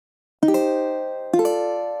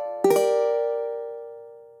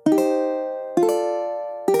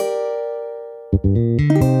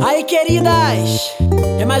Oi, queridas,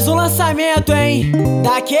 é mais um lançamento, hein?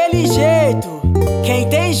 Daquele jeito, quem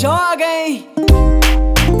tem joga, hein?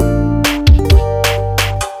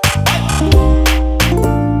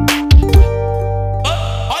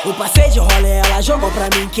 Eu passei de rolê, ela jogou pra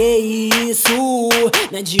mim, que isso?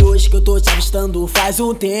 Não é de hoje que eu tô te avistando faz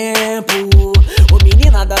um tempo. Ô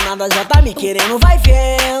menina danada, já tá me querendo, vai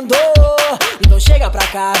vendo. Então chega pra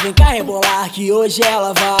cá, vem cá rebolar, que hoje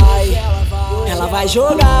ela vai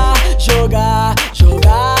jogar, jogar,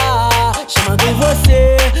 jogar, chamando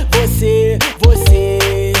você.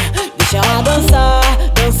 Deixa ela dançar,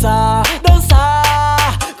 dançar,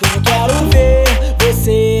 dançar, que eu quero ver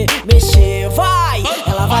você mexer, vai!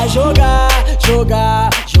 Ela vai jogar, jogar,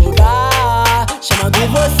 jogar, chamando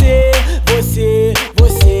você.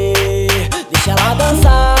 Deixa ela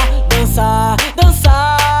dançar, dançar,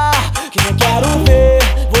 dançar, que eu quero ver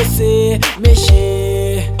você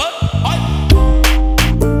mexer.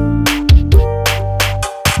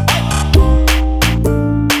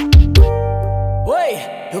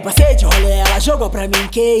 Eu passei de rolê, ela jogou pra mim,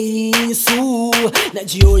 que isso? Não é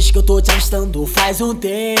de hoje que eu tô te avistando faz um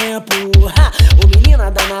tempo. Ô menina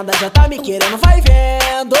danada, já tá me querendo, vai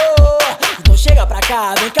vendo. Então chega pra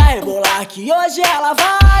cá, vem cá rebolar, que hoje ela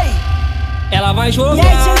vai jogar, e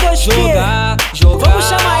aí, jogar, jogar. Vamos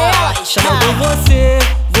chamar ela, chamando você.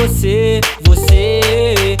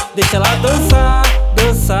 Deixa ela dançar,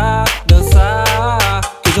 dançar, dançar,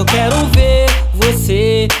 que hoje eu quero ver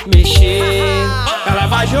você mexer. Ela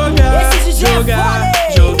vai jogar, jogar,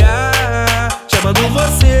 jogar, chamando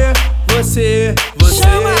você.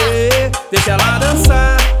 Deixa ela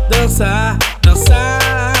dançar, dançar,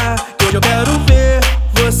 dançar, que hoje eu quero ver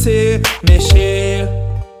você mexer.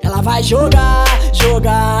 Ela vai jogar,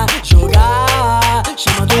 jogar, jogar,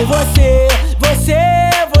 chamando você.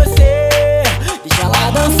 Deixa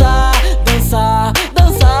ela dançar, dançar,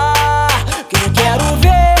 dançar, que eu quero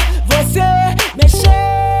ver você mexer.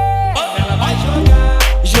 Ela vai jogar,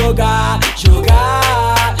 jogar,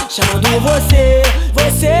 jogar, chamando você.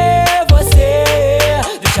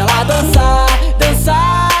 Deixa ela dançar, dançar.